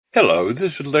Hello,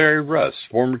 this is Larry Russ,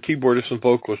 former keyboardist and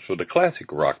vocalist for the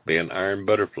classic rock band Iron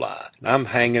Butterfly. I'm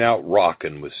hanging out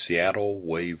rocking with Seattle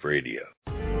Wave Radio.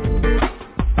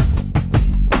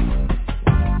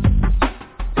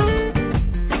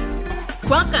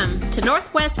 Welcome to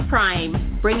Northwest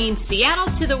Prime, bringing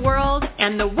Seattle to the world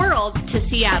and the world to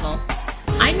Seattle.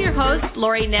 I'm your host,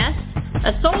 Lori Ness,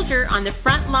 a soldier on the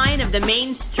front line of the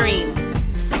mainstream.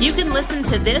 You can listen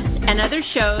to this and other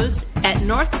shows at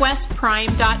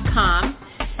northwestprime.com,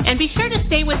 and be sure to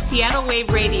stay with Seattle Wave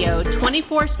Radio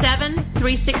 24/7,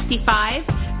 365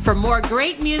 for more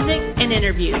great music and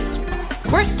interviews.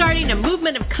 We're starting a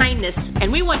movement of kindness,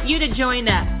 and we want you to join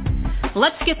us.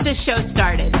 Let's get this show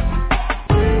started.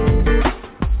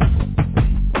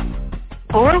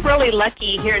 Well, we're really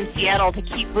lucky here in Seattle to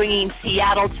keep bringing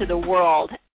Seattle to the world.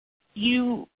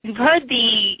 You've heard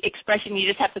the expression, you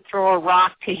just have to throw a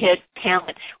rock to hit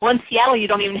talent. Well, in Seattle, you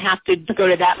don't even have to go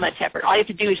to that much effort. All you have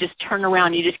to do is just turn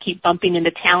around. You just keep bumping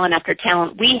into talent after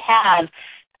talent. We have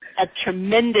a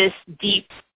tremendous deep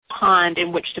pond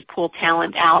in which to pull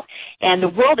talent out, and the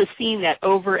world is seeing that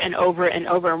over and over and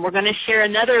over. And we're going to share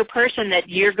another person that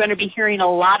you're going to be hearing a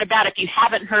lot about if you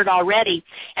haven't heard already,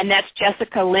 and that's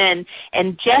Jessica Lynne.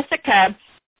 And Jessica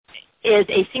is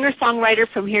a singer-songwriter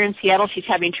from here in Seattle. She's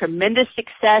having tremendous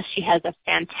success. She has a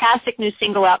fantastic new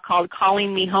single out called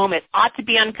Calling Me Home. It ought to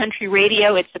be on country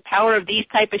radio. It's the power of these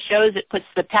type of shows. It puts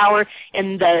the power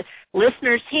in the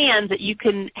listener's hands that you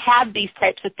can have these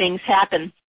types of things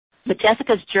happen. But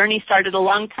Jessica's journey started a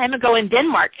long time ago in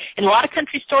Denmark, and a lot of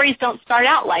country stories don't start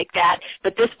out like that,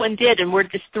 but this one did, and we're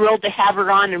just thrilled to have her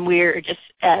on, and we're just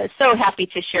so happy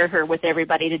to share her with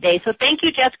everybody today. So thank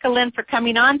you, Jessica Lynne, for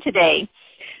coming on today.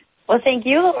 Well, thank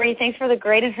you, Lori. Thanks for the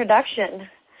great introduction.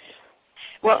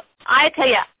 Well, I tell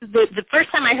you, the first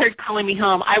time I heard Calling Me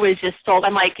Home, I was just sold.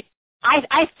 I'm like,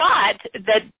 I thought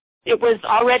that it was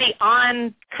already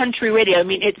on country radio. I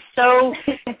mean, it's so,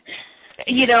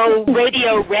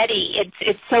 radio ready.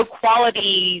 It's so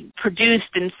quality produced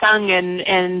and sung,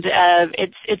 and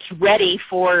it's ready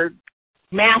for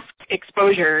mass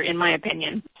exposure, in my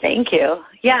opinion. Thank you.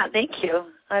 Yeah, thank you.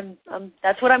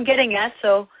 That's what I'm getting at,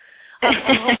 so I'm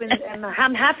hoping, and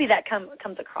I'm happy that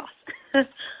comes across.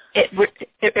 It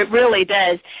really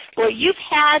does. Well, you've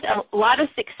had a lot of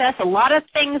success. A lot of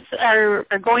things are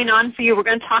going on for you. We're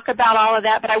going to talk about all of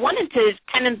that, but I wanted to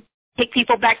kind of take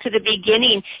people back to the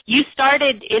beginning. You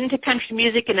started into country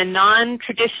music in a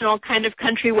non-traditional kind of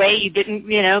country way. You didn't,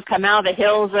 come out of the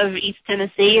hills of East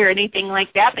Tennessee or anything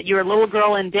like that, but you were a little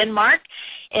girl in Denmark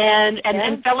and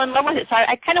fell in love with it. So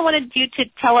I kind of wanted you to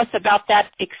tell us about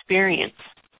that experience.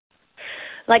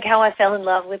 Like how I fell in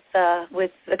love with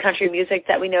the country music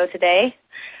that we know today.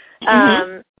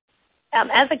 Mm-hmm.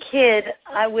 As a kid,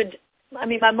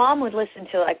 my mom would listen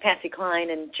to like Patsy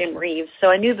Cline and Jim Reeves, so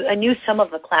I knew some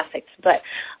of the classics, but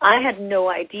I had no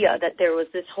idea that there was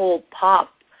this whole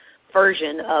pop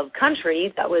version of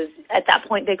country that was, at that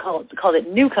point they called it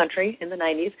new country in the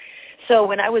 90s. So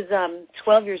when I was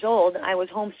 12 years old, I was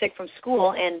homesick from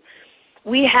school, and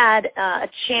we had a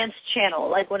chance channel,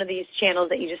 like one of these channels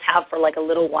that you just have for like a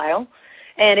little while,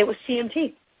 and it was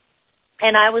CMT.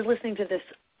 And I was listening to this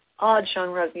odd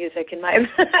genre of music in my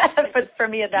for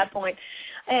me at that point,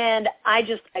 and I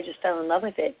just fell in love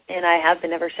with it, and I have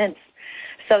been ever since.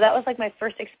 So that was like my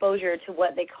first exposure to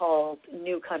what they called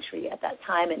new country at that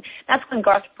time, and that's when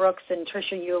Garth Brooks and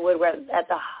Trisha Yearwood were at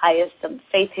the highest.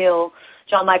 Faith Hill,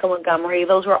 John Michael Montgomery,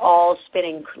 those were all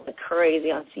spinning like crazy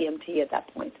on CMT at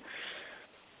that point.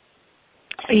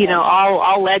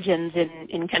 All legends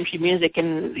in country music,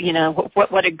 and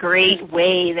what a great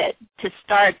way to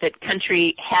start that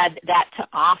country had that to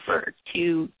offer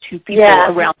to people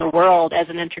around the world as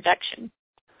an introduction.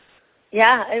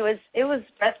 Yeah, it was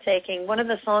breathtaking. One of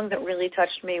the songs that really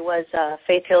touched me was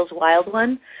Faith Hill's "Wild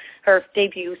One," her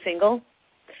debut single.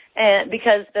 And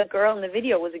because the girl in the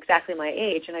video was exactly my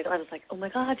age, and I was like, oh my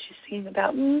God, she's singing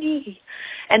about me.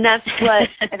 And that's what,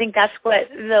 I think that's what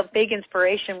the big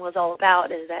inspiration was all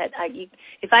about, is that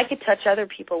if I could touch other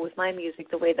people with my music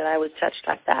the way that I was touched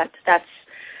like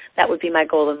that would be my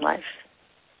goal in life.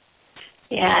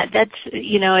 Yeah, that's,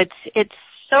 it's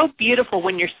so beautiful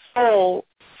when your soul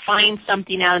finds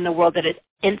something out in the world that it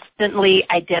instantly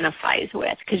identifies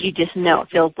with, because you just know it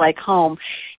feels like home.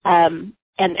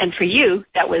 And for you,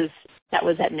 that was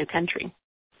that new country.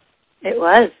 It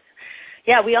was.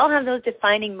 Yeah, we all have those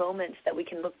defining moments that we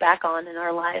can look back on in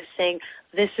our lives saying,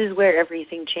 this is where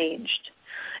everything changed.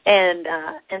 And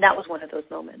that was one of those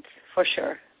moments, for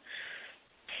sure.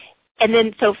 And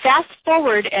then, so fast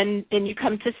forward, and then you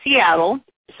come to Seattle.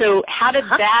 So how did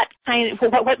that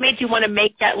what made you want to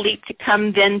make that leap to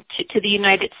come then to the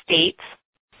United States?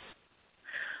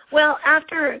 Well,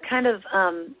 after kind of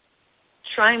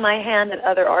trying my hand at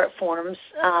other art forms,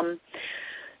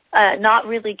 not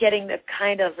really getting the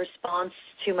kind of response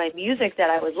to my music that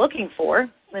I was looking for.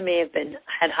 I may have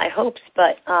had high hopes,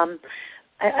 but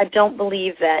I don't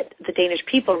believe that the Danish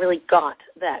people really got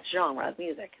that genre of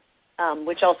music,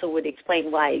 which also would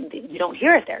explain why you don't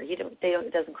hear it there.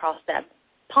 It doesn't cross that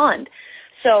pond.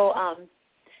 So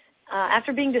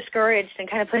after being discouraged and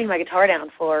kind of putting my guitar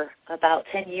down for about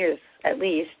 10 years at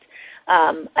least,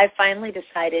 I finally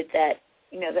decided that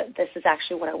that this is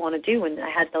actually what I want to do. And I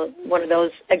had one of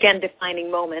those, again,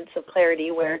 defining moments of clarity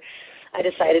where I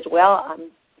decided, well,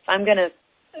 if I'm going to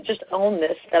just own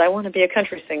this, that I want to be a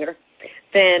country singer,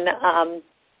 then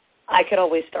I could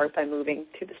always start by moving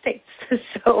to the States.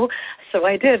 So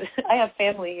I did. I have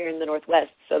family here in the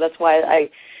Northwest, so that's why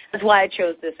I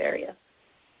chose this area.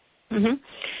 Mm-hmm.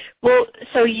 Well,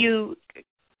 so you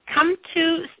come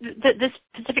to this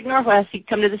Pacific Northwest, you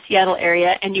come to the Seattle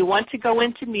area, and you want to go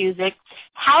into music.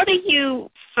 How do you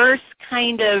first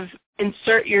kind of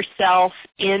insert yourself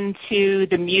into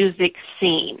the music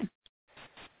scene?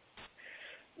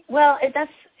 Well,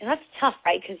 that's tough,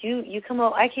 right? Because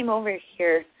I came over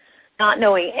here not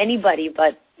knowing anybody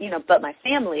but my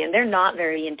family, and they're not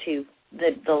very into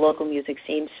the local music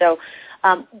scene. So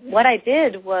what I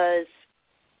did was,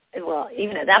 well,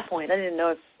 even at that point,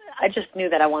 I just knew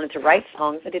that I wanted to write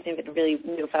songs. I didn't even really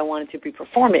know if I wanted to be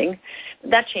performing.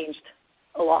 That changed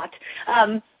a lot.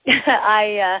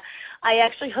 I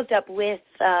actually hooked up with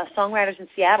songwriters in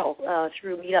Seattle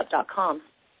through meetup.com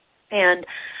and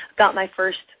got my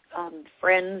first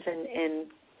friends and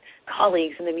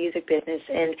colleagues in the music business.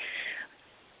 And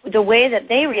the way that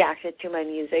they reacted to my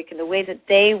music and the way that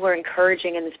they were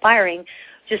encouraging and inspiring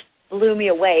just blew me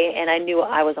away, and I knew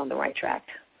I was on the right track.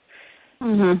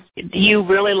 Mm-hmm. You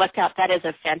really lucked out. That is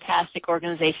a fantastic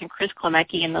organization. Chris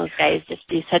Klemecki and those guys just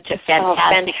do such a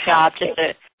fantastic job. Just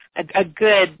a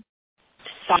good,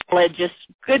 solid, just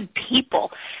good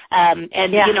people.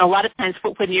 And a lot of times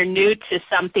when you're new to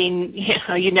something,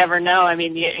 you never know. I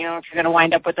mean, if you're going to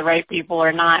wind up with the right people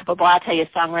or not. But I'll tell you,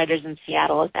 Songwriters in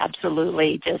Seattle is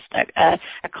absolutely just a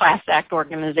class act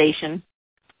organization.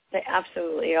 They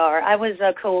absolutely are. I was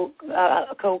a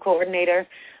co-coordinator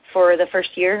for the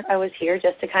first year I was here,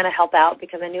 just to kind of help out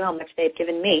because I knew how much they had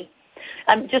given me.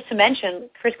 Just to mention,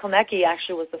 Chris Klemecki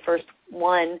actually was the first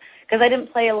one, because I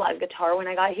didn't play a lot of guitar when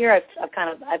I got here. I've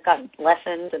gotten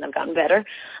lessons and I've gotten better.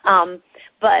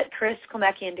 But Chris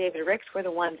Klemecki and David Ricks were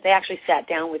the ones. They actually sat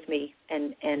down with me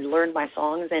and learned my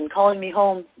songs. And Calling Me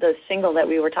Home, the single that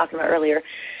we were talking about earlier,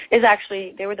 is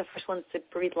actually, they were the first ones to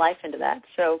breathe life into that.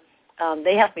 So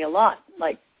they helped me a lot,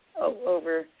 like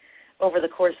over the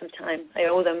course of time. I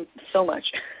owe them so much.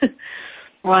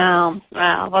 Wow.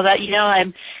 Well, that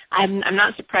I'm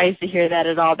not surprised to hear that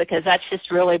at all, because that's just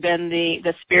really been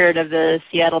the spirit of the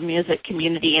Seattle music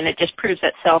community, and it just proves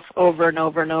itself over and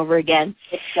over and over again.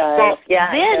 It does. Well,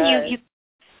 yeah, then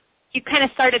you kind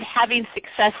of started having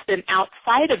success then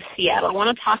outside of Seattle. I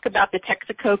want to talk about the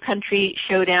Texaco Country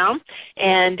Showdown,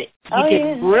 and you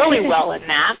did really well in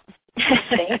that.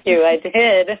 Thank you. I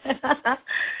did.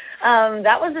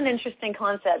 That was an interesting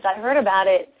concept. I heard about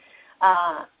it.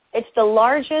 It's the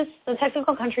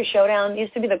Texaco Country Showdown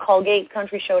used to be the Colgate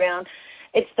Country Showdown.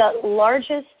 It's the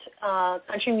largest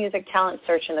country music talent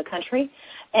search in the country,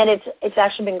 and it's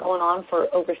actually been going on for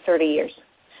over 30 years.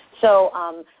 So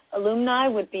alumni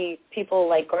would be people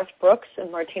like Garth Brooks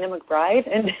and Martina McBride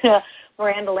and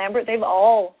Miranda Lambert. They've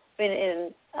all been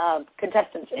in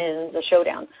contestants in the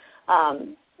showdown.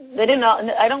 They did not.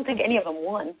 I don't think any of them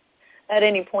won at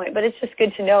any point, but it's just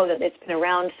good to know that it's been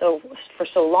around for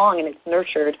so long, and it's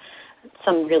nurtured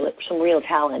some real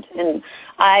talent. And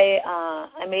I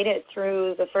made it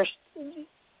through the first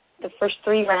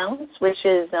 3 rounds, which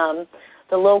is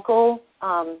the local,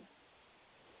 and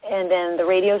then the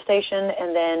radio station,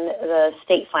 and then the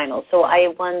state finals. So I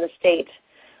won the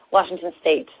Washington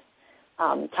State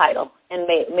title, and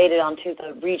made it onto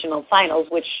the regional finals,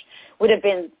 which would have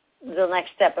been the next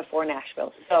step before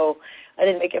Nashville. So I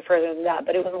didn't make it further than that,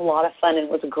 but it was a lot of fun and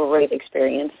it was a great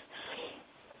experience.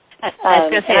 I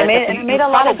was going to say, I made a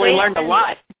lot of great learned a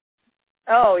lot.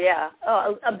 Oh, yeah.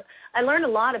 I learned a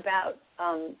lot about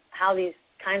how these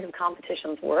kinds of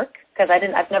competitions work, because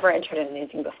I've never entered in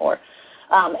anything before.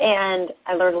 And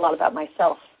I learned a lot about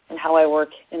myself and how I work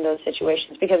in those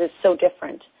situations, because it's so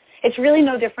different. It's really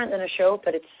no different than a show,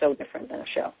 but it's so different than a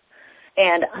show.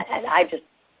 And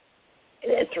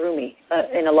it threw me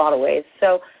in a lot of ways.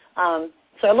 So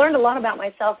I learned a lot about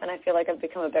myself, and I feel like I've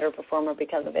become a better performer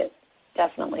because of it,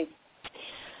 definitely.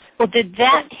 Well, did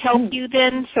that help you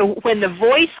then? So when The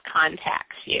Voice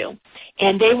contacts you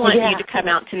and they want you to come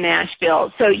out to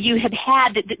Nashville, so you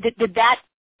did that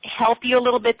help you a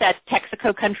little bit, that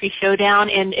Texaco Country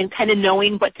Showdown, and kind of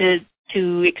knowing what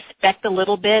to expect a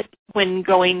little bit when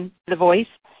going to The Voice?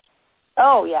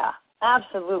 Oh, yeah,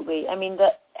 absolutely. I mean,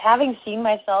 having seen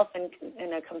myself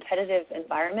in a competitive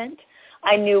environment,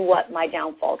 I knew what my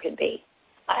downfall could be.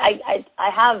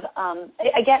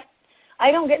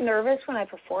 I don't get nervous when I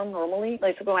perform normally,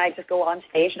 like when I just go on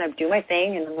stage and I do my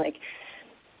thing, and I'm like,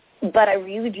 but I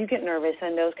really do get nervous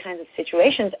in those kinds of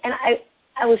situations, and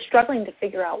I was struggling to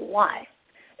figure out why.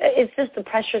 It's just the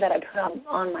pressure that I put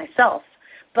on myself,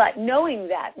 but knowing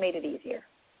that made it easier.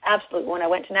 Absolutely. When I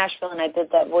went to Nashville and I did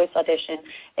that voice audition,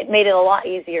 it made it a lot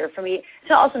easier for me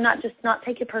to also not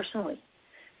take it personally.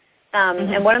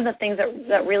 And one of the things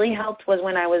that really helped was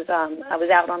when I was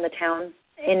out on the town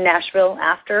in Nashville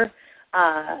after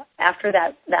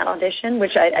that audition,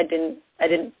 which I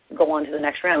didn't go on to the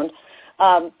next round.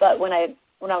 But when I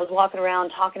was walking around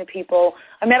talking to people,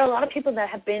 I met a lot of people that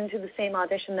had been to the same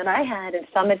audition that I had, and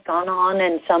some had gone on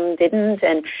and some didn't,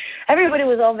 and everybody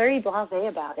was all very blasé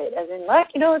about it, as in, like,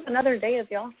 it's another day at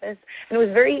the office. And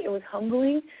it was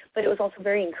humbling, but it was also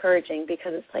very encouraging,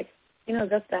 because it's like,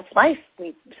 that's life.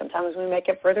 Sometimes we make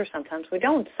it further, sometimes we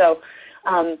don't. So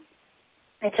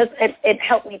it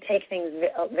helped me take things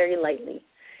very lightly.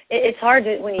 It's hard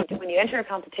when you enter a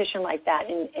competition like that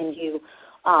and you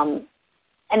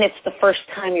and it's the first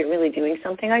time you're really doing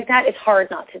something like that, it's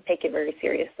hard not to take it very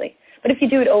seriously. But if you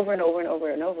do it over and over and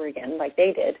over and over again, like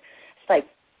they did, it's like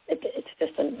it's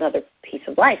just another piece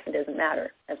of life. It doesn't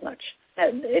matter as much.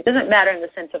 It doesn't matter in the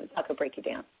sense of it's not going to break you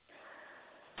down.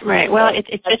 Right. Well, it's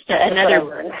just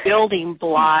another building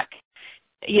block.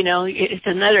 It's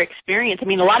another experience. I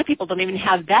mean, a lot of people don't even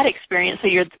have that experience, so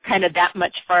you're kind of that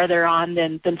much farther on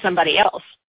than somebody else.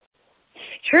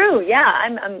 True. Yeah,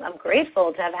 I'm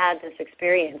grateful to have had this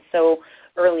experience so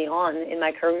early on in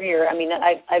my career. I mean,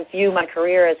 I view my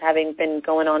career as having been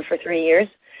going on for 3 years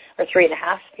or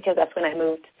 3.5, because that's when I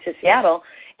moved to Seattle,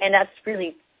 and that's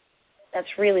really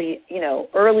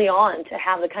early on to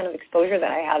have the kind of exposure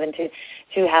that I have and to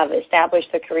have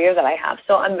established the career that I have.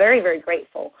 So I'm very, very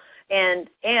grateful, and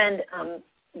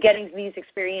getting these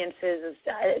experiences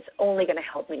it's only going to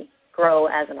help me grow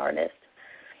as an artist.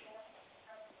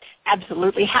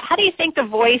 Absolutely. How do you think The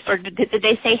Voice, or did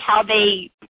they say how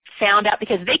they found out?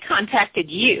 Because they contacted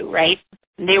you, right?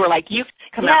 And they were like, you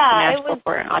come out to Nashville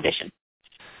for an audition.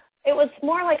 It was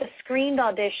more like a screened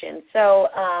audition. So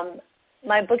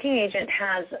my booking agent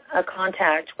has a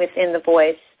contact within The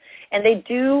Voice, and they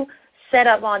do set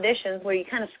up auditions where you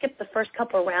kind of skip the first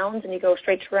couple of rounds and you go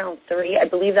straight to round 3. I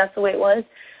believe that's the way it was.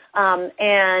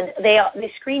 And they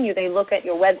screen you. They look at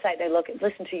your website. They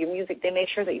listen to your music. They make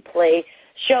sure that you play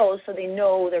shows so they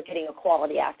know they're getting a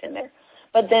quality act in there.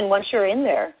 But then once you're in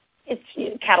there, it's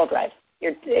cattle drive.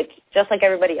 It's just like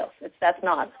everybody else. That's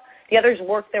not. The others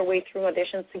work their way through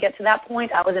auditions to get to that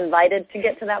point. I was invited to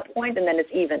get to that point, and then it's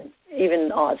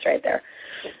even odds right there.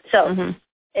 So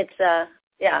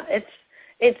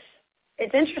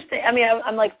it's interesting. I mean,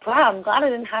 I'm like, wow, I'm glad I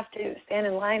didn't have to stand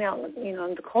in line out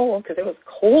in the cold, because it was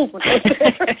cold when I was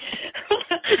there.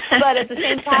 But at the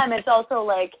same time, it's also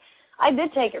like I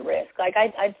did take a risk. Like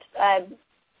I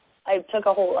took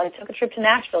a trip to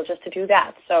Nashville just to do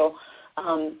that. So,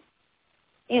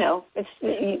 it's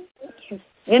you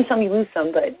win some, you lose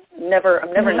some, but I'm never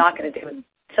not going to do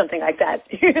something like that.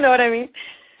 You know what I mean?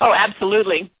 Oh,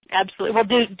 absolutely, absolutely. Well,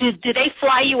 did they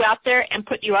fly you out there and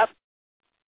put you up?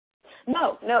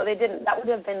 No, they didn't. That would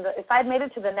have been if I had made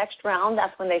it to the next round.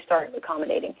 That's when they started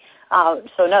accommodating.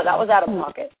 So no, that was out of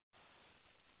pocket.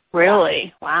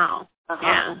 Really? Wow.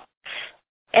 Yeah.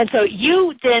 And so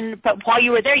you then, but while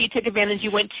you were there, you took advantage.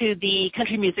 You went to the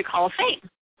Country Music Hall of Fame.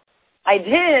 I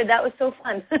did. That was so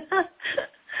fun.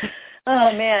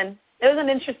 Oh man, it was an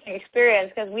interesting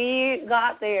experience, because we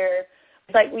got there.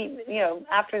 It's like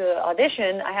after the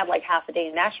audition, I had like half a day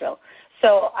in Nashville.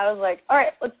 So I was like, all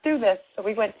right, let's do this. So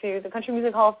we went to the Country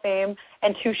Music Hall of Fame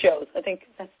and 2 shows. I think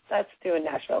that's due in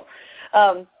Nashville.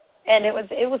 And it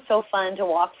was so fun to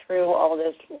walk through all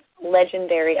this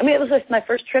legendary. I mean, it was just my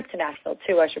first trip to Nashville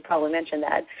too. I should probably mention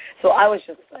that. So I was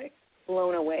just like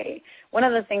blown away. One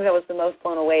of the things I was the most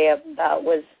blown away about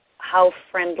was how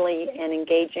friendly and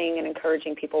engaging and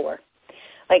encouraging people were.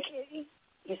 Like,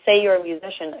 you say you're a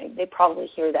musician, they probably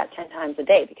hear that 10 times a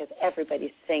day, because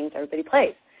everybody sings, everybody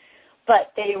plays.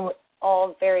 But they were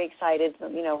all very excited,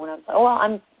 when I was like, oh, well,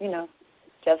 I'm,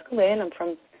 Jessica Lynne, I'm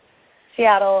from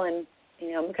Seattle, and,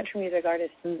 I'm a country music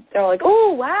artist. And they're all like,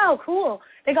 oh, wow, cool.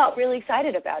 They got really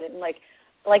excited about it. And, like,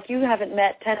 like you haven't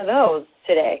met 10 of those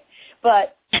today.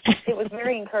 But it was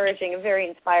very encouraging and very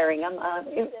inspiring.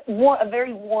 A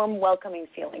very warm, welcoming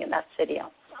feeling in that city.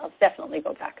 I'll definitely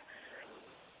go back.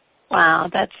 Wow,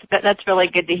 that's really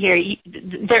good to hear.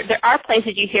 There are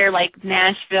places you hear like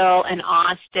Nashville and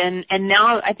Austin, and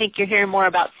now I think you're hearing more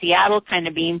about Seattle kind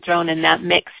of being thrown in that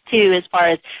mix too, as far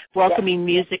as welcoming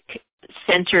music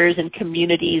centers and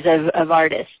communities of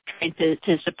artists trying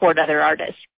to support other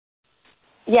artists.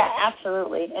 Yeah,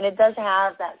 absolutely, and it does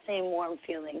have that same warm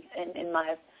feeling in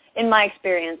my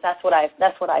experience. That's what I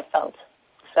felt.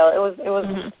 So it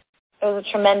was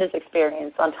a tremendous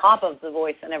experience. On top of the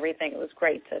voice and everything, it was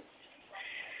great to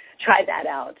try that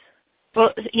out.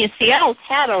 Well, Seattle's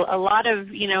had a lot of,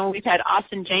 we've had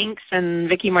Austin Jenks and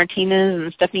Vicky Martinez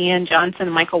and Stephanie Ann Johnson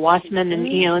and Michael Wassman,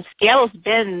 and, Seattle's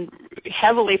been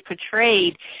heavily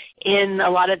portrayed in a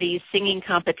lot of these singing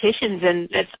competitions, and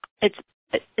it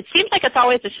seems like it's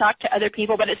always a shock to other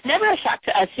people, but it's never a shock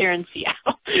to us here in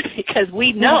Seattle because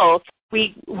we know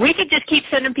we could just keep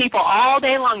sending people all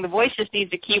day long. The Voice just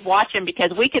needs to keep watching because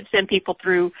we could send people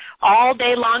through all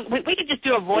day long. We could just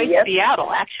do a Voice Seattle,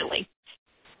 actually.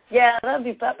 Yeah,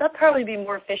 that'd probably be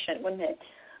more efficient, wouldn't it?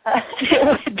 It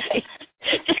would be.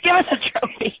 Just give us a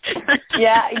trophy.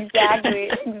 Yeah, exactly.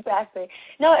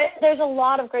 No, there's a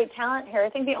lot of great talent here. I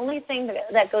think the only thing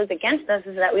that goes against us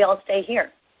is that we all stay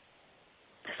here.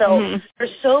 So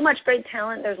there's so much great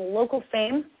talent. There's local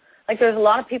fame. Like there's a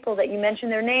lot of people that you mention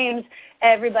their names.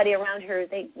 Everybody around here,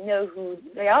 they know who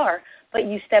they are. But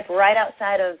you step right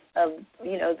outside of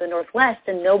the Northwest,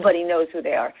 and nobody knows who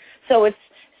they are. So it's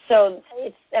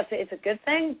a good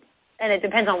thing, and it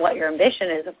depends on what your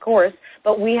ambition is, of course.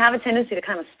 But we have a tendency to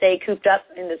kind of stay cooped up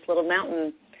in this little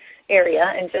mountain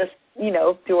area and just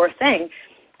do our thing.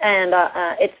 And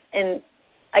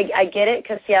I get it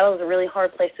because Seattle is a really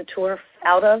hard place to tour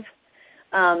out of.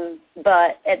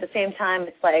 But at the same time,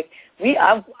 it's like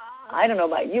I don't know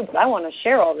about you, but I want to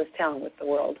share all this talent with the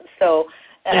world. So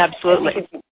absolutely,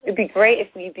 it'd be great if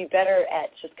we'd be better at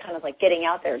just kind of like getting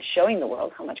out there and showing the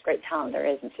world how much great talent there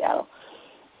is in Seattle.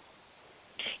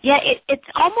 Yeah, it's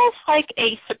almost like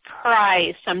a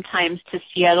surprise sometimes to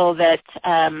Seattle that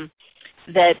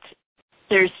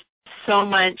there's so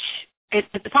much.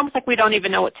 It's almost like we don't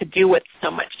even know what to do with so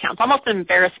much talent. It's almost an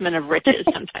embarrassment of riches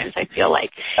sometimes, I feel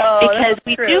like. Because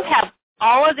we do have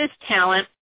all of this talent.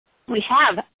 We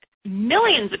have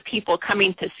millions of people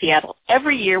coming to Seattle.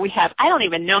 Every year we have, I don't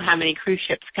even know how many cruise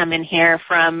ships come in here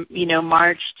from,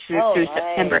 March through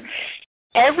September.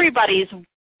 Everybody's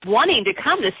wanting to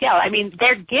come to Seattle. I mean,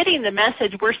 they're getting the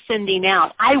message we're sending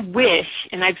out. I wish,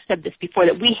 and I've said this before,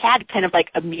 that we had kind of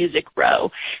like a music row,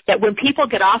 that when people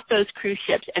get off those cruise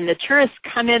ships and the tourists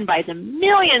come in by the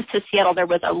millions to Seattle, there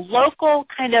was a local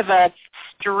kind of a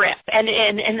strip. And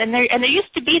there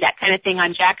used to be that kind of thing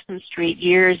on Jackson Street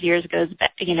years ago,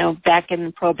 back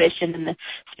in Prohibition and the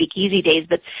Speakeasy days,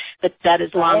 but that is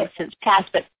long since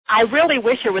passed. But I really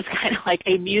wish there was kind of like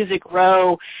a music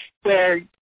row where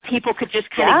people could just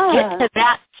kind of get to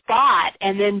that spot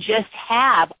and then just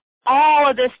have all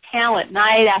of this talent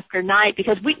night after night,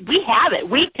 because we have it.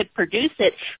 We could produce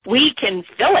it. We can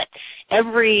fill it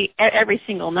every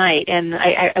single night. And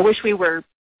I wish we were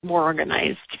more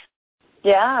organized.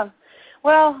 Yeah.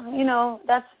 Well,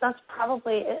 that's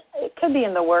probably, it could be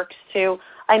in the works too.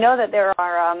 I know that there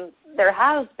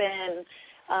has been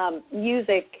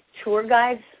music tour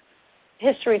guides,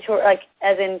 history tour, like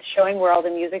as in showing where all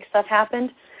the music stuff happened.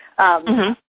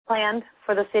 Planned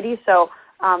for the city, so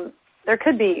there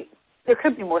could be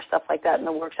more stuff like that in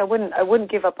the works. I wouldn't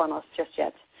give up on us just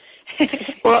yet.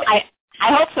 Well, I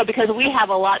hope so, because we have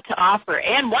a lot to offer,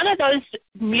 and one of those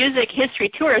music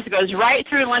history tours goes right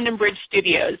through London Bridge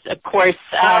Studios. Of course,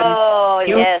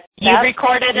 yes, you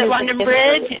recorded at London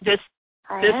Bridge.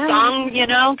 This song,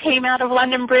 came out of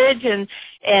London Bridge,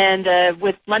 and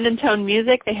with London Tone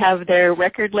Music, they have their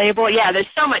record label. Yeah, there's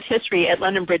so much history at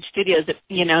London Bridge Studios that,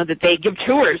 that they give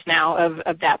tours now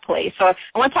of that place. So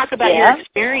I want to talk about your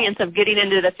experience of getting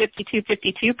into the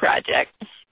 5252 project.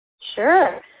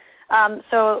 Sure.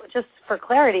 So just for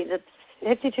clarity, the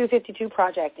 5252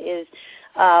 project is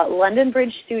London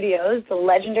Bridge Studios, the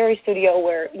legendary studio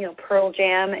where, Pearl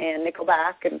Jam and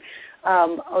Nickelback and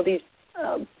all these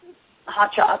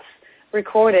hot shots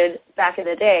recorded back in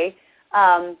the day.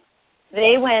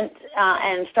 They went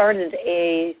and started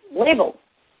a label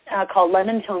called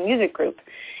London Tone Music Group,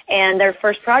 and their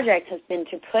first project has been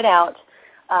to put out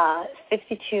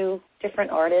 52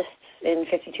 different artists in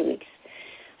 52 weeks.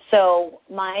 So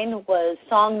mine was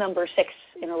song number 6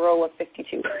 in a row of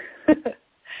 52.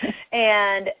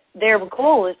 And their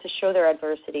goal is to show their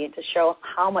adversity and to show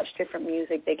how much different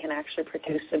music they can actually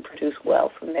produce and produce well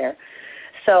from there.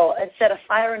 So it's set a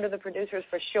fire under the producers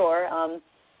for sure.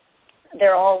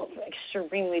 They're all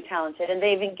extremely talented, and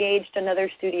they've engaged another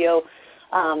studio,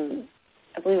 I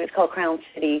believe it's called Crown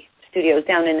City Studios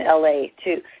down in L.A.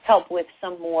 to help with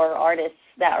some more artists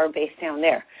that are based down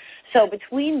there. So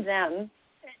between them,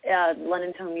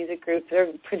 London Tone Music Group,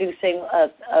 they're producing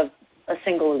a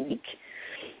single a week.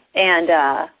 And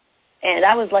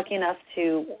I was lucky enough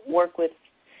to work with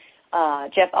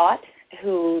Jeff Ott,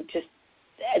 who just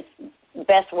it's the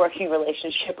best working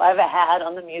relationship I've had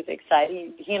on the music side.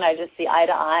 He and I just see eye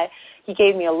to eye. He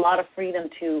gave me a lot of freedom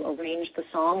to arrange the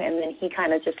song, and then he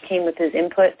kind of just came with his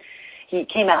input. He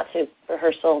came out to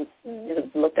rehearsal,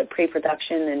 looked at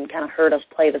pre-production, and kind of heard us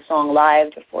play the song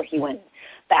live before he went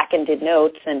back and did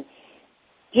notes. And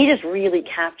he just really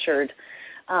captured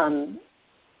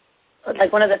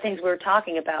like one of the things we were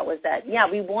talking about was that, yeah,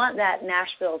 we want that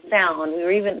Nashville sound. We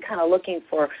were even kind of looking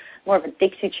for more of a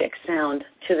Dixie Chick sound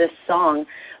to this song.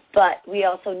 But we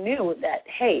also knew that,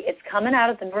 hey, it's coming out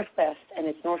of the Northwest, and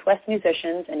it's Northwest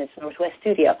musicians, and it's Northwest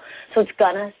studio. So it's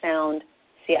going to sound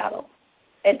Seattle.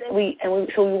 So we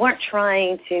weren't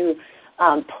trying to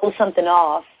pull something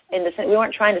off. We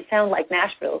weren't trying to sound like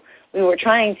Nashville. We were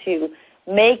trying to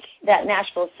make that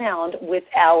Nashville sound with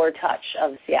our touch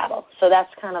of Seattle. So that's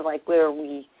kind of like where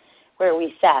we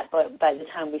sat. But by the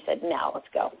time we said, now let's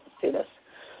go, let's do this.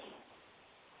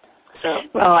 So,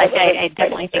 well, I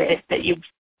definitely think that you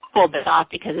pulled this off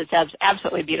because it's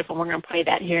absolutely beautiful. We're going to play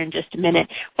that here in just a minute.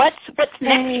 What's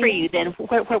next for you then?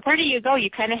 Where do you go? You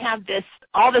kind of have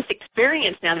all this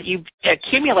experience now that you've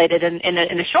accumulated in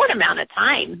a short amount of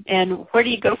time. And where do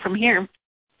you go from here?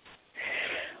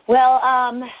 Well,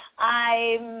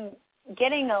 I'm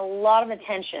getting a lot of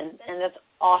attention, and that's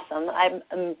awesome.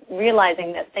 I'm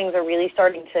realizing that things are really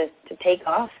starting to take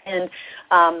off, and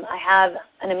I have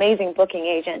an amazing booking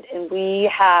agent, and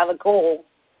we have a goal.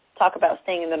 Talk about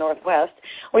staying in the Northwest.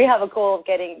 We have a goal of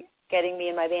getting me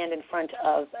and my band in front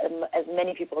of as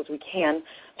many people as we can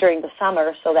during the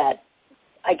summer, so that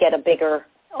I get a bigger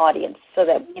audience, so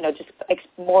that just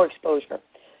more exposure.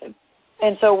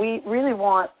 And so we really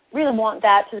want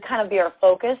that to kind of be our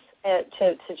focus,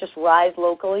 to just rise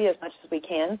locally as much as we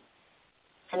can.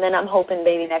 And then I'm hoping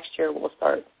maybe next year we'll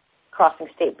start crossing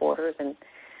state borders and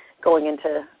going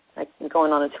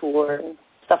on a tour and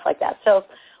stuff like that. So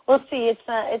we'll see.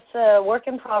 It's a work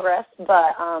in progress,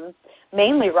 but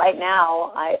mainly right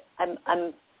now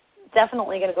I'm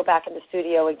definitely going to go back in the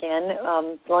studio again.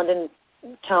 London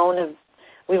Tone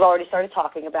we've already started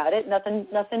talking about it.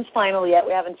 Nothing's final yet.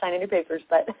 We haven't signed any papers,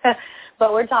 but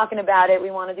we're talking about it. We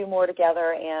want to do more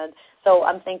together, and so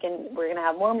I'm thinking we're going to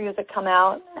have more music come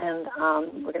out, and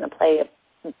we're going to play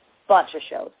a bunch of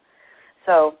shows.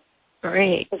 So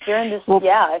great. If you're in this, go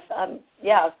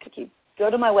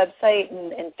to my website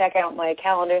and check out my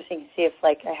calendar so you can see if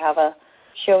I have a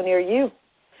show near you.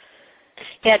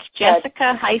 That's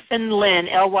Jessica-Lynne,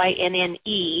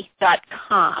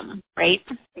 LYNNE.com, right?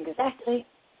 Exactly.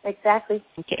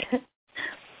 Okay.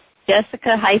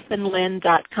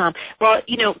 Jessica-Lynne.com. Well,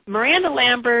 Miranda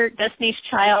Lambert, Destiny's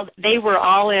Child, they were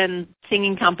all in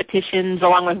singing competitions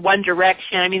along with One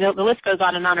Direction. I mean, the list goes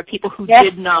on and on of people who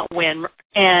did not win.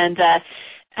 And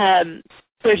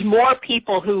there's more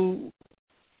people who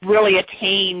really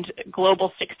attained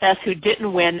global success who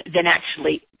didn't win than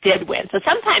actually did win. So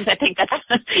sometimes I think that's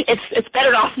it's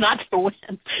better off not to win.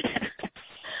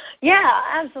 Yeah,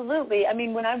 absolutely. I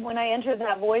mean, when I entered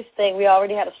that voice thing, we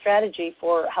already had a strategy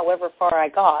for however far I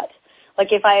got.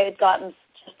 Like if I had gotten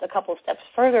just a couple of steps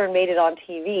further and made it on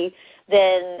TV,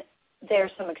 then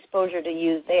there's some exposure to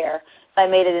use there. If I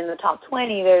made it in the top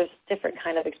 20, there's different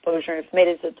kind of exposure. If I made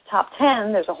it to the top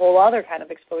 10, there's a whole other kind of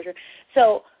exposure.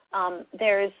 So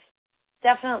there's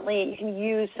definitely, you can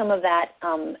use some of that,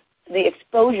 the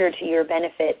exposure to your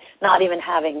benefit, not even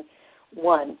having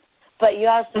won. But you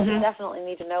also definitely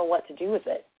need to know what to do with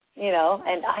it,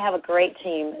 and I have a great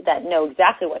team that know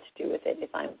exactly what to do with it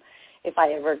if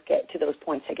I ever get to those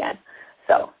points again.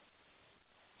 So.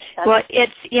 Well,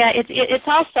 it's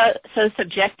also so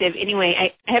subjective. Anyway,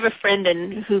 I have a friend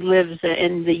who lives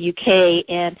in the UK,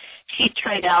 and she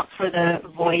tried out for The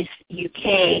Voice UK,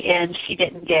 and she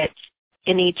didn't get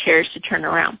any chairs to turn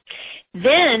around.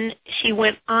 Then she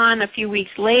went on a few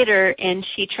weeks later, and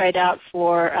she tried out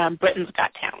for Britain's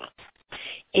Got Talent.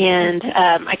 And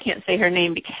I can't say her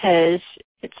name because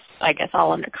it's, I guess,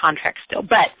 all under contract still.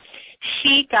 But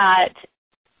she got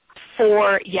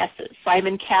 4 yeses.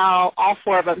 Simon Cowell, all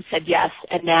 4 of them said yes,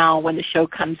 and now when the show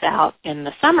comes out in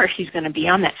the summer, she's going to be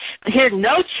on that. But here,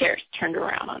 no chairs turned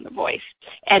around on The Voice.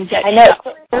 And I know,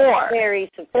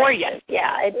 it's 4 yeses.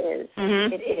 Yeah, it is.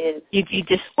 Mm-hmm. It is. You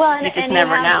just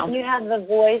never know. You have The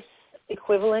Voice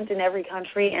equivalent in every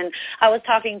country, and I was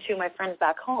talking to my friends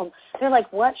back home. They're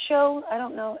like, what show? I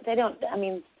don't know. They don't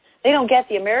get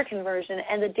the American version,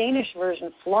 and the Danish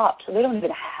version flopped, so they don't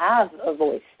even have a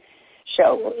Voice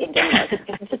show in Denmark.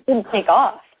 It just didn't take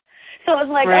off. So I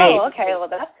was like, right. Oh, okay, well,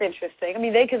 that's interesting. I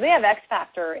mean, because they have X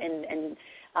Factor and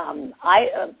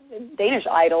Danish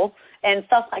Idol and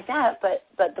stuff like that,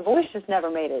 but The Voice just never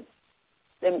made it.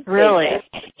 Really?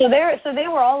 So they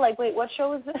were all like, wait, what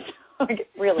show is this? Like,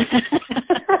 really?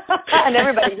 And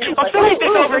everybody was like,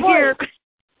 over here.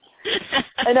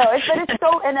 I know, but it's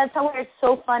so, and that's why it's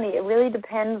so funny. It really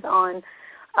depends on,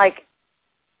 like,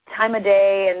 time of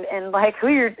day and like who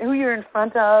you're in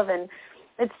front of, and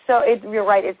you're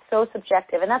right, it's so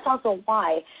subjective, and that's also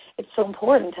why it's so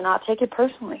important to not take it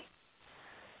personally.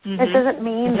 Mm-hmm. It doesn't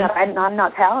mean that I'm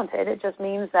not talented. It just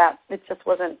means that it just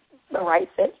wasn't the right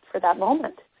fit for that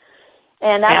moment.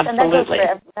 And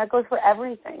that goes for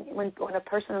everything. When a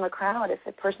person in the crowd, if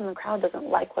a person in the crowd doesn't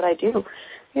like what I do,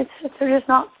 they're just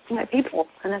not my people,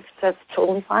 and that's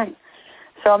totally fine.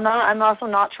 So I'm also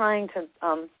not trying to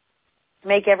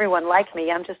make everyone like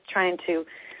me. I'm just trying to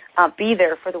be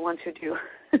there for the ones who do.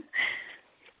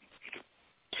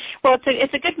 Well,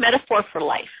 it's a good metaphor for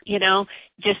life,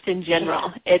 just in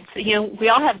general. It's, we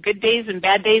all have good days and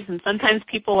bad days, and sometimes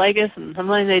people like us and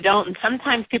sometimes they don't, and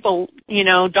sometimes people,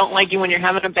 don't like you when you're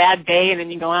having a bad day, and then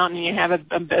you go out and you have a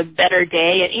better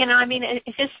day. And,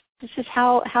 it's just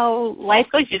how life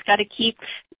goes. You just got to keep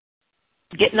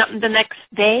getting up the next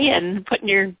day and putting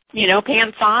your,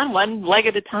 pants on one leg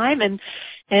at a time and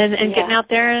getting out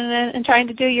there and trying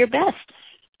to do your best.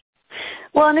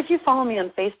 Well, and if you follow me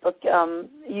on Facebook,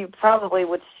 you probably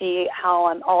would see how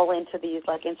I'm all into these,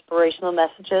 like, inspirational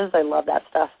messages. I love that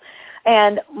stuff.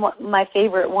 And my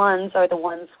favorite ones are the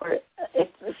ones where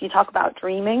if you talk about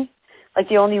dreaming, like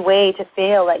the only way to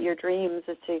fail at your dreams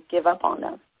is to give up on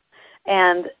them.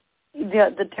 And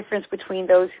the difference between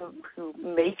those who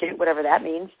make it, whatever that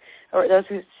means, or those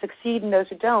who succeed and those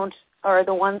who don't, are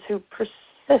the ones who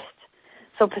persist.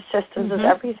 So persistence is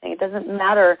everything. It doesn't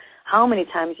matter how many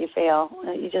times you fail.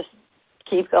 You just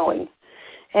keep going.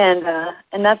 And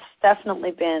that's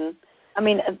definitely been,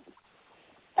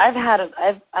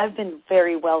 I've been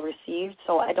very well received,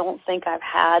 so I don't think I've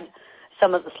had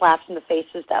some of the slaps in the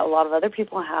faces that a lot of other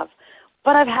people have.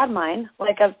 But I've had mine.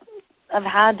 Like I've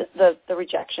had the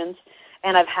rejections,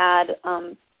 and I've had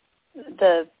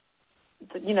the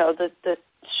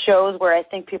shows where I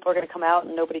think people are going to come out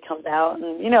and nobody comes out,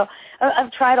 and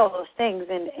I've tried all those things,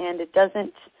 and it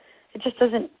just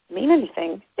doesn't mean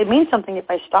anything. It means something if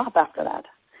I stop after that,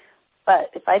 but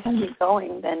if I keep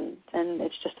going, then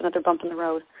it's just another bump in the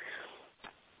road.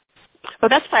 Well,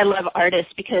 that's why I love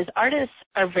artists, because artists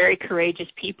are very courageous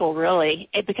people, really,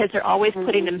 because they're always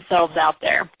putting themselves out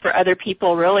there for other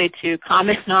people, really, to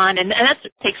comment on, and that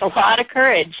takes a lot of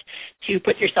courage to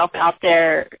put yourself out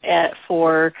there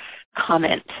for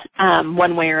comment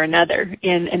one way or another,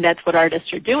 and that's what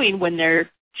artists are doing when they're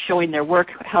showing their work,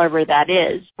 however that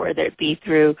is, whether it be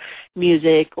through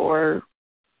music or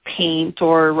paint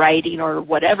or writing or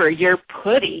whatever. You're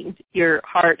putting your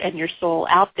heart and your soul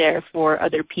out there for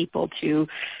other people to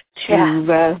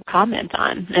comment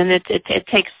on, and it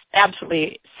takes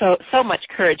absolutely so much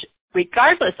courage,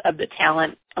 regardless of the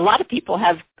talent. A lot of people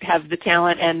have the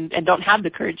talent and don't have the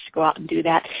courage to go out and do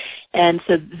that, and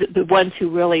so the ones who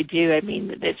really do,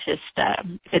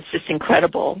 it's just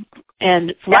incredible, and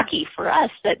it's lucky for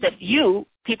us that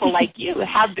people like you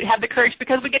have the courage,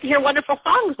 because we get to hear wonderful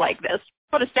songs like this.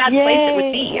 What a sad place it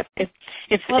would be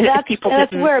if people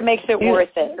didn't. That's where it makes it worth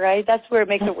it, right? That's where it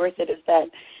makes it worth it, is that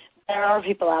there are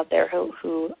people out there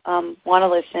who want to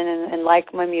listen and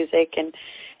like my music, and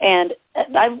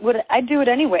I do it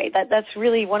anyway. That's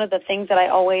really one of the things that I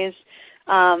always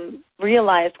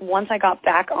realized once I got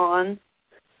back on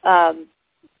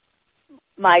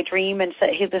my dream and said,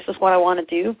 hey, this is what I want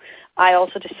to do. I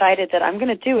also decided that I'm going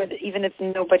to do it even if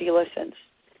nobody listens.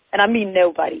 And I mean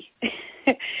nobody.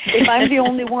 If I'm the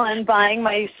only one buying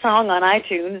my song on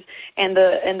iTunes and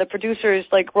the producer is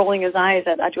like rolling his eyes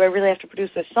at, do I really have to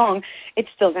produce this song? It's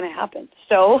still going to happen.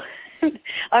 So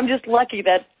I'm just lucky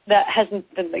that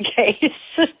hasn't been the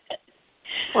case.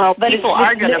 Well, but people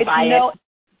are going to buy it.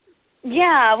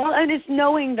 Yeah, well, and it's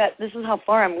knowing that this is how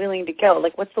far I'm willing to go.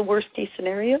 Like, what's the worst case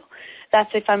scenario? That's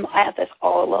if I'm at this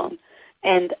all alone,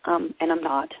 and I'm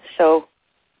not. So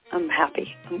I'm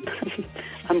happy.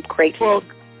 I'm grateful. Well,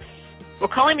 Well,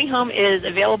 Calling Me Home is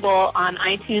available on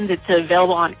iTunes. It's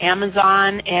available on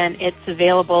Amazon, and it's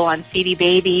available on CD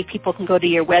Baby. People can go to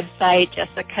your website,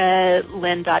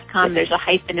 jessicalynne.com. There's a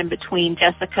hyphen in between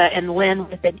Jessica and Lynne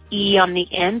with an E on the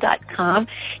end.com.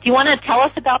 Do you want to tell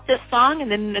us about this song,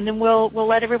 and then we'll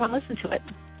let everyone listen to it?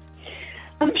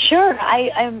 Sure.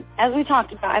 I'm as we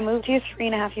talked about, I moved here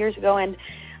 3.5 years ago, and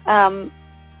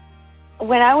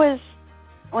when I was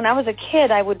a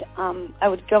kid, I would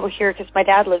go here because my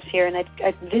dad lives here, and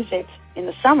I'd visit in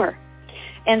the summer,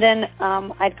 and then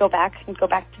I'd go back to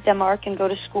Denmark and go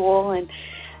to school, and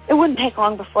it wouldn't take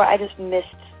long before I just missed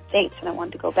dates and I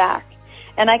wanted to go back,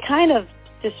 and I kind of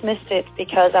dismissed it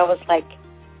because I was like,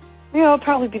 it'll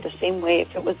probably be the same way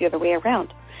if it was the other way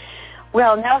around.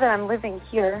 Well, now that I'm living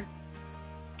here,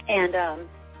 and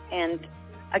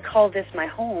I call this my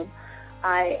home,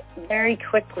 I very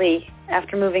quickly,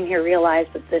 after moving here,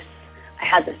 realized that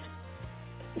I'd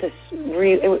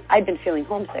been feeling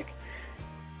homesick,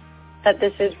 that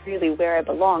this is really where I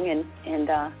belong, and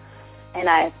I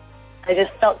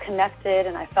just felt connected,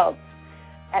 and I felt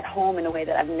at home in a way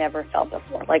that I've never felt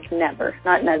before, like never.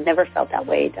 I've never felt that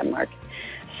way in Denmark.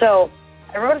 So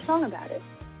I wrote a song about it,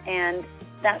 and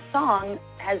that song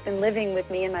has been living with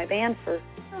me and my band for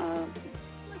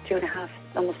 2.5,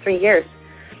 almost 3 years.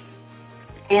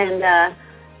 And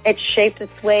it shaped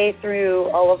its way through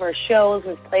all of our shows.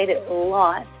 We've played it a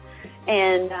lot.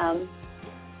 And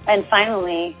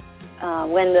finally,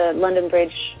 when the London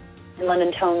Bridge and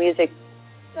London Tone Music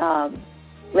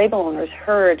label owners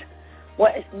heard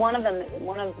one of them,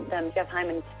 Jeff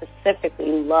Hyman,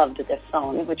 specifically loved this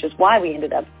song, which is why we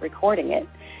ended up recording it.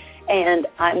 And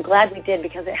I'm glad we did,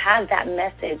 because it has that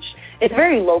message. It's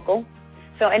very local.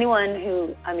 So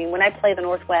when I play the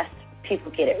Northwest,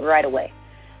 people get it right away.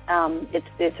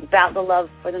 It's about the love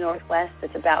for the Northwest.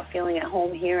 It's about feeling at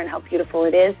home here and how beautiful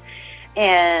it is,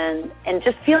 and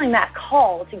just feeling that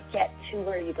call to get to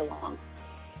where you belong.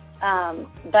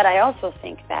 But I also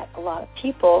think that a lot of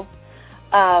people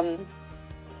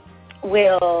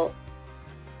will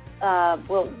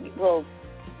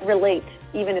relate,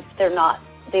 even if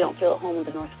they don't feel at home in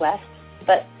the Northwest,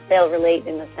 but they'll relate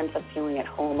in the sense of feeling at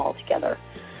home altogether.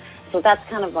 So that's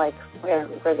kind of like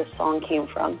where this song came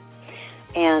from.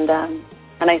 And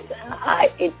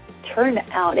it turned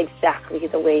out exactly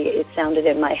the way it sounded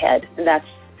in my head, and that's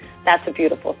a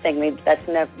beautiful thing. Maybe that's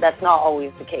not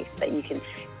always the case, that you can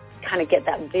kind of get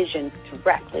that vision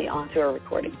directly onto a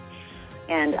recording,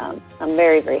 and I'm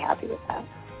very, very happy with that.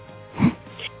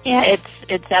 Yeah,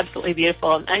 it's absolutely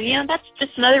beautiful, and that's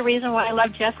just another reason why I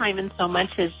love Jeff Hyman so much.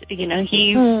 Is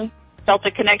he felt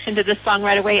a connection to this song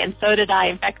right away, and so did I.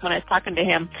 In fact, when I was talking to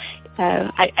him,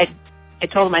 I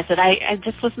told him, I said, I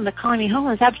just listened to Calling Me Home. It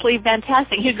was absolutely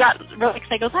fantastic. He got really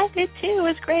excited. He goes, I did too. It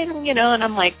was great. And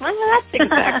I'm like, well, that's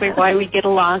exactly why we get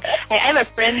along. I have a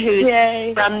friend who's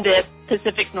from the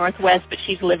Pacific Northwest, but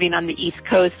she's living on the East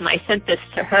Coast, and I sent this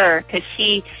to her because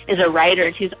she is a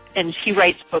writer, and she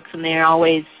writes books, and they're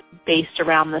always based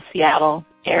around the Seattle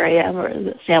area or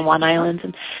the San Juan Islands.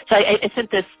 And so I sent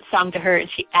this song to her, and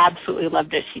she absolutely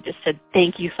loved it. She just said,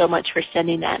 thank you so much for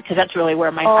sending that, because that's really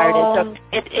where my heart is. So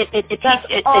it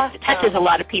touches a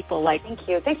lot of people. Thank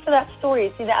you. Thanks for that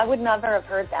story. See, I would never have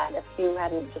heard that if you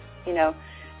hadn't just,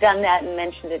 done that and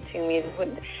mentioned it to me.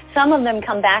 Some of them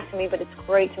come back to me, but it's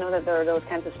great to know that there are those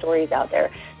kinds of stories out there.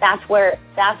 That's my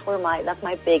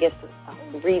biggest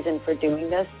reason for doing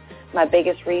this. My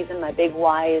biggest reason, my big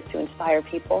why, is to inspire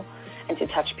people and to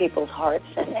touch people's hearts.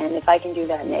 And if I can do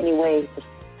that in any way, it just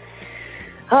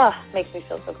makes me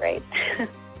feel so great.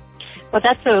 Well,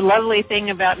 that's a lovely thing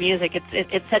about music.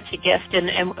 It's such a gift.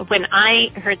 And when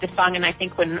I heard the song, and I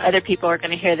think when other people are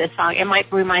going to hear this song, it might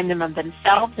remind them of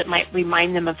themselves. It might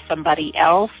remind them of somebody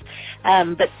else.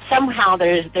 But somehow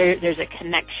there's a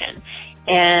connection.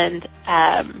 And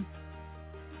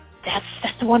that's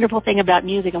the wonderful thing about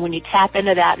music, and when you tap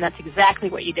into that, and that's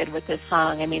exactly what you did with this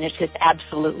song. I mean, it's just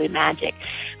absolutely magic.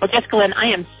 Well, Jessica Lynne,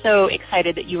 I am so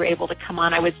excited that you were able to come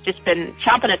on. I was just been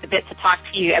chomping at the bit to talk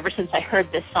to you ever since I heard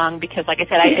this song, because, like I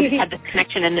said, I just had this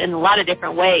connection in a lot of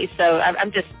different ways. So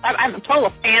I'm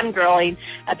total fangirling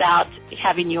about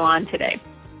having you on today.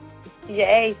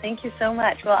 Yay! Thank you so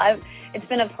much. Well, it's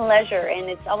been a pleasure, and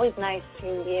it's always nice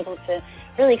to be able to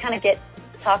really kind of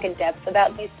talk in depth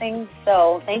about these things.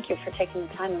 So thank you for taking the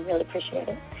time. I really appreciate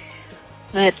it.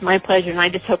 It's my pleasure, and I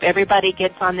just hope everybody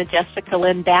gets on the Jessica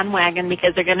Lynne bandwagon,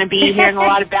 because they're going to be hearing a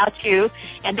lot about you,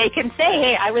 and they can say,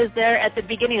 hey, I was there at the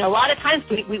beginning. A lot of times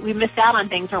we miss out on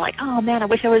things. We're like, oh, man, I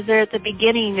wish I was there at the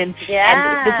beginning, and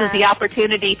this is the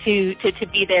opportunity to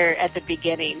be there at the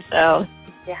beginning. So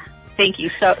thank you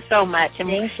so much. And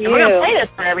thank you. And we're going to play this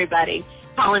for everybody.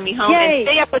 Calling Me Home. Yay. And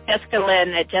stay up with Jessica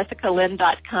Lynne at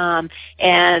jessicalynne.com.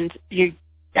 And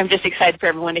I'm just excited for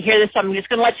everyone to hear this. So I'm just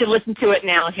going to let you listen to it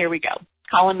now. Here we go.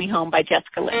 Calling Me Home by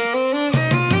Jessica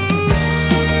Lynne.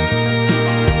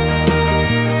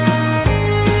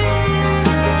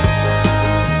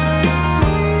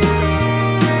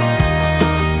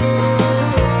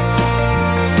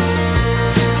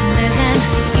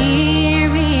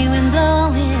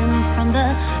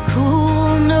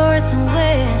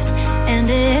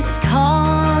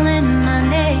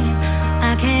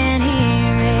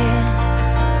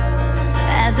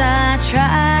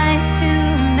 Try to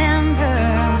remember,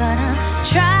 but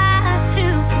I try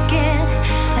to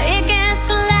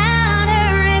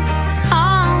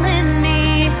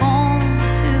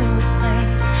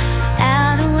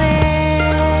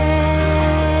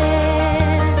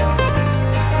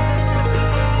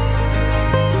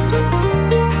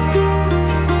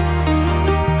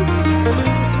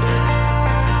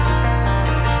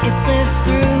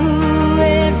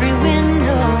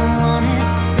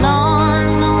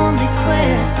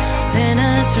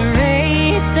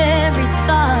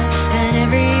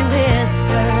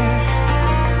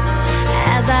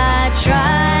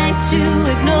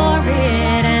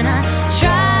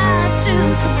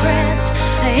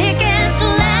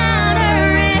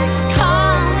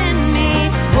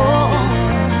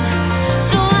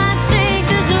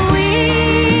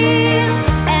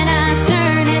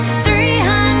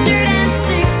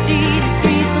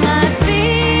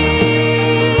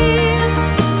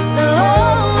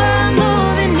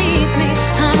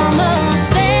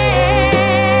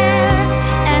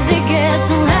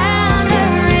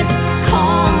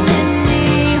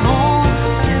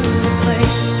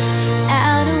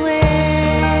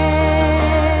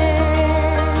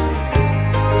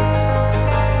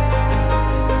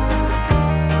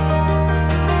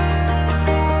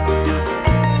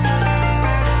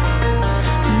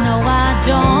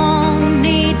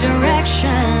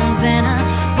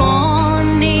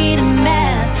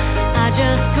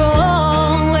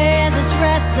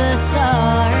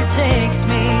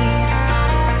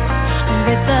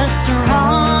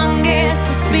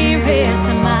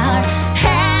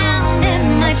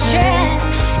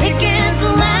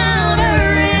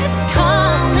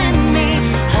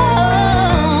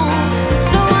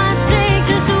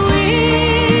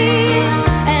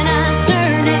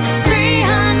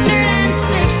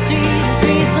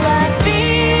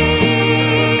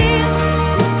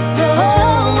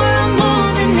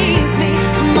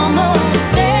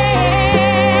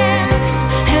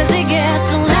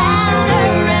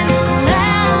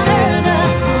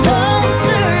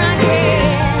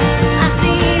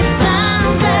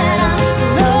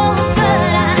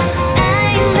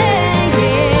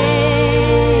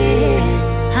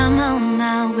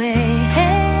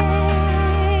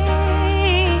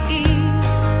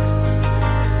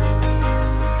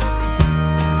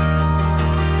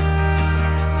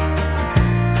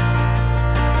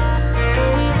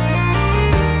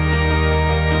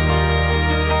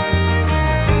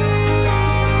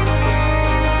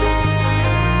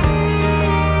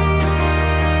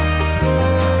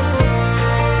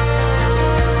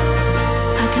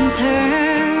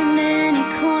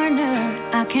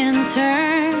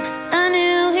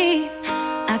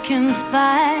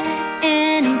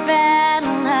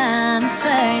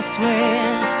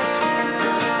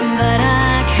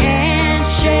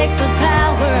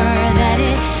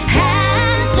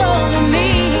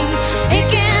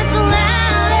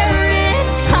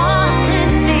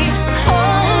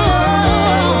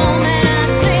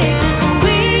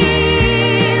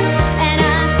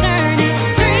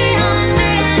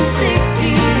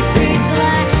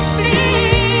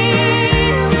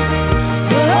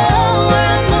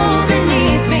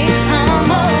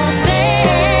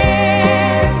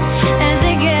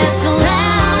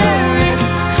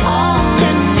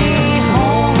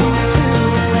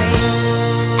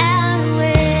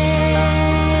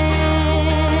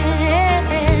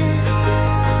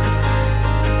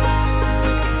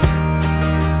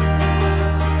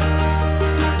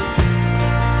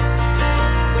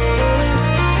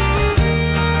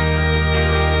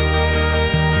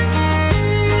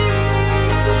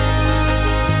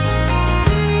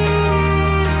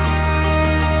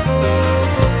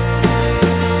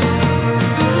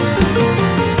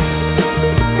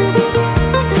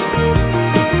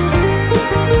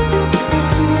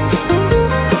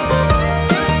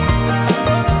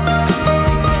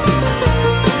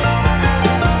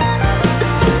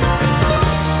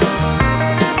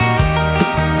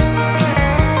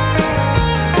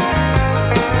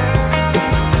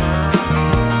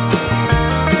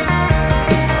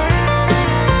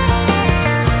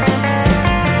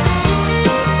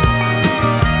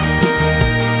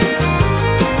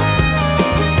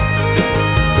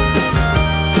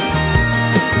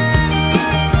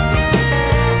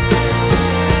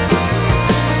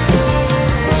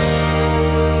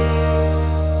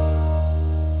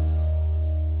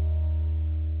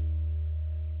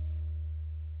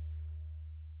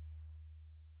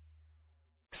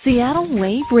Seattle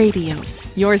Wave Radio.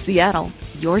 Your Seattle,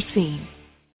 your scene.